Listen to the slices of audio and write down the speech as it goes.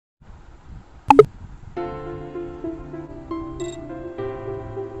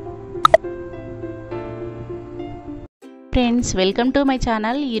Friends, welcome to my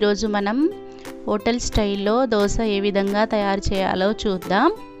channel. ఈరోజు మనం hotel స్టైల్లో దోశ ఏ విధంగా తయారు చేయాలో చూద్దాం.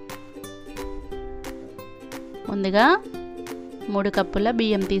 ముందుగా 3 కప్పుల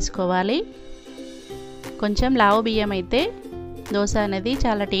బియ్యం తీసుకోవాలి. కొంచెం లావు బియ్యం అయితే దోశ అనేది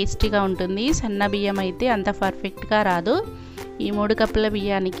చాలా టేస్టీగా ఉంటుంది. సన్న బియ్యం అయితే అంత పర్ఫెక్ట్గా రాదు. ఈ 3 కప్పుల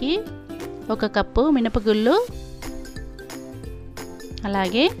బియ్యానికి 1 కప్పు మినపగుళ్ళు,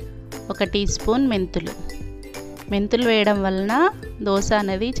 అలాగే 1 టీ స్పూన్ మెంతులు వేయడం వలన దోశ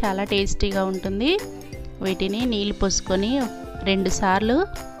అనేది చాలా టేస్టీగా ఉంటుంది. వీటిని నీళ్ళు పోసుకొని 2 సార్లు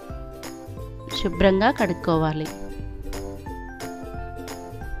శుభ్రంగా కడుక్కోవాలి.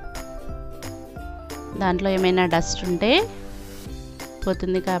 దాంట్లో ఏమైనా డస్ట్ ఉంటే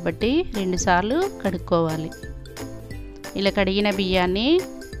పోతుంది కాబట్టి 2 సార్లు కడుక్కోవాలి. ఇలా కడిగిన బియ్యాన్ని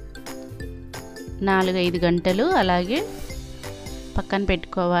 4-5 గంటలు అలాగే పక్కన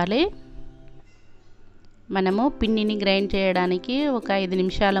పెట్టుకోవాలి. మనము పిండిని గ్రైండ్ చేయడానికి ఒక 5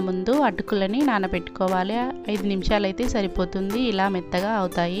 నిమిషాల ముందు అటుకులని నానబెట్టుకోవాలి. 5 నిమిషాలు అయితే సరిపోతుంది, ఇలా మెత్తగా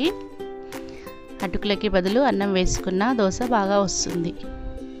అవుతాయి. అటుకులకి బదులు అన్నం వేసుకున్న దోశ బాగా వస్తుంది.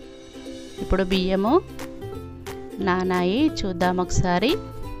 ఇప్పుడు బియ్యము నానాయి చూద్దాం ఒకసారి.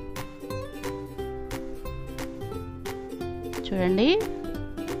 చూడండి,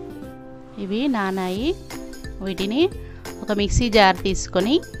 ఇవి నానాయి. వీటిని ఒక మిక్సీ జార్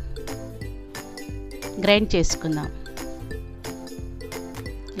తీసుకొని గ్రైండ్ చేసుకుందాం.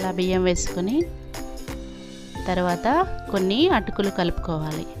 ఇలా బియ్యం వేసుకొని తర్వాత కొన్ని అటుకులు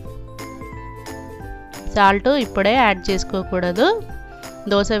కలుపుకోవాలి. సాల్ట్ ఇప్పుడే యాడ్ చేసుకోకూడదు,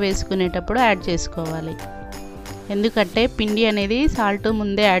 దోశ వేసుకునేటప్పుడు యాడ్ చేసుకోవాలి. ఎందుకంటే పిండి అనేది సాల్ట్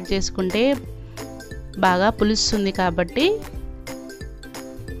ముందే యాడ్ చేసుకుంటే బాగా పులుస్తుంది కాబట్టి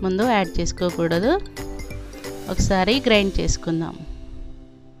ముందు యాడ్ చేసుకోకూడదు. ఒకసారి గ్రైండ్ చేసుకుందాం.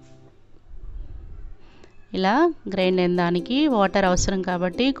 ఇలా గ్రైండ్ అయిన దానికి వాటర్ అవసరం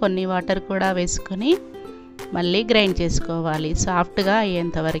కాబట్టి కొన్ని వాటర్ కూడా వేసుకొని మళ్ళీ గ్రైండ్ చేసుకోవాలి సాఫ్ట్గా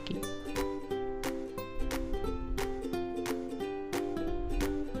అయ్యేంత వరకు.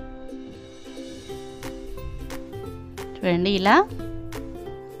 చూడండి, ఇలా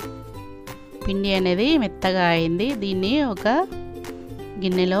పిండి అనేది మెత్తగా అయింది. దీన్ని ఒక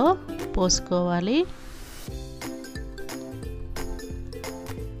గిన్నెలో పోసుకోవాలి.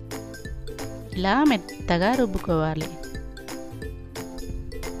 ఇలా మెత్తగా రుబ్బుకోవాలి.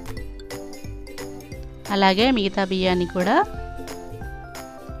 అలాగే మిగతా బియ్యాన్ని కూడా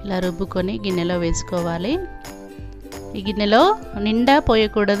ఇలా రుబ్బుకొని గిన్నెలో వేసుకోవాలి. ఈ గిన్నెలో నిండా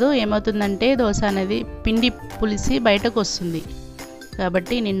పోయకూడదు, ఏమవుతుందంటే దోశ అనేది పిండి పులిసి బయటకు వస్తుంది.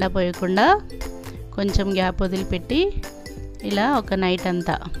 కాబట్టి నిండా పోయకుండా కొంచెం గ్యాప్ వదిలిపెట్టి ఇలా ఒక నైట్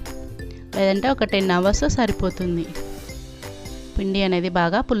అంతా లేదంటే ఒక 10 అవర్స్ సరిపోతుంది. పిండి అనేది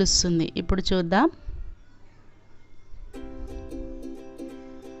బాగా పులుస్తుంది. ఇప్పుడు చూద్దాం.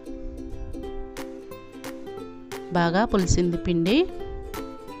 బాగా పులిసింది పిండి.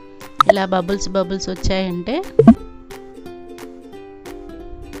 ఇలా బబుల్స్ వచ్చాయంటే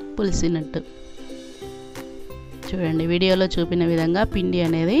పులిసినట్టు. చూడండి, వీడియోలో చూపిన విధంగా పిండి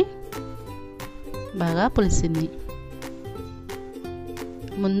అనేది బాగా పులిసింది.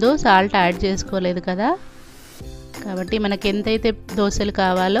 ముందు సాల్ట్ యాడ్ చేసుకోలేదు కదా, కాబట్టి మనకి ఎంతైతే దోశలు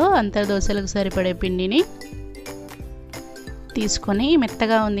కావాలో అంత దోశలకు సరిపడే పిండిని తీసుకొని,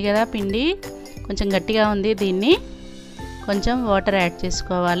 మెత్తగా ఉంది కదా పిండి, కొంచెం గట్టిగా ఉంది, దీన్ని కొంచెం వాటర్ యాడ్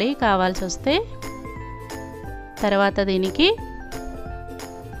చేసుకోవాలి కావాల్సి వస్తే. తర్వాత దీనికి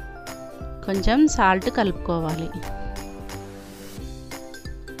కొంచెం సాల్ట్ కలుపుకోవాలి.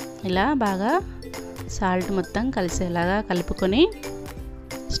 ఇలా బాగా సాల్ట్ మొత్తం కలిసేలాగా కలుపుకొని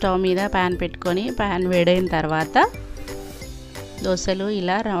స్టవ్ మీద ప్యాన్ పెట్టుకొని, ప్యాన్ వేడైన తర్వాత దోశలు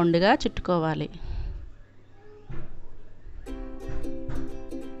ఇలా రౌండ్గా చుట్టుకోవాలి.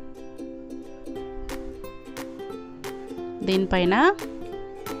 దీనిపైన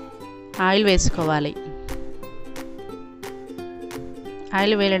ఆయిల్ వేసుకోవాలి.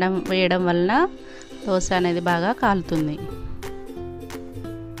 ఆయిల్ వేయడం వలన దోశ అనేది బాగా కాలుతుంది.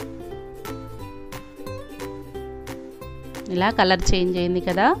 ఇలా కలర్ చేంజ్ అయింది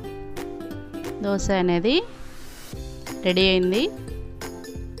కదా, దోశ అనేది రెడీ అయింది.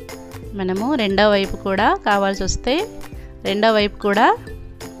 మనము రెండో వైపు కూడా కావాల్సి వస్తే రెండో వైపు కూడా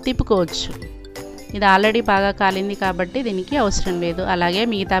తిప్పుకోవచ్చు. ఇది ఆల్రెడీ బాగా కాలింది కాబట్టి దీనికి అవసరం లేదు. అలాగే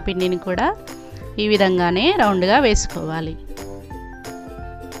మిగతా పిండిని కూడా ఈ విధంగానే రౌండ్గా వేసుకోవాలి.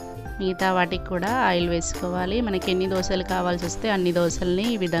 మిగతా వాటికి కూడా ఆయిల్ వేసుకోవాలి. మనకి ఎన్ని దోశలు కావాల్సి వస్తే అన్ని దోశల్ని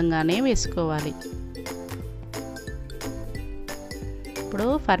ఈ విధంగానే వేసుకోవాలి. ఇప్పుడు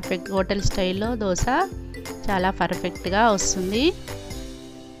పర్ఫెక్ట్ హోటల్ స్టైల్లో దోశ చాలా పర్ఫెక్ట్గా వస్తుంది.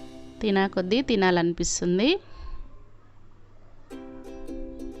 తినకొద్దీ తినాలనిపిస్తుంది.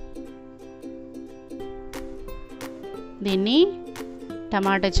 దీన్ని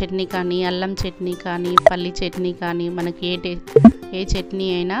టమాటా చట్నీ కానీ, అల్లం చట్నీ కానీ, పల్లి చట్నీ కానీ, మనకి ఏ చట్నీ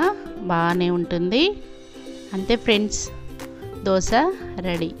అయినా బాగానే ఉంటుంది. అంతే friends, dosa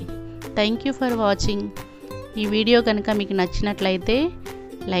ready. Thank you for watching. ఈ వీడియో కనుక మీకు నచ్చినట్లయితే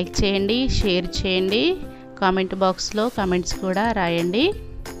లైక్ చేయండి, షేర్ చేయండి, కామెంట్ బాక్స్లో కామెంట్స్ కూడా రాయండి.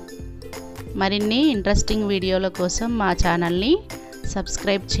 మరిన్ని ఇంట్రెస్టింగ్ వీడియోల కోసం మా ఛానల్ని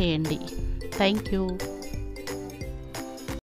సబ్స్క్రైబ్ చేయండి. Thank you.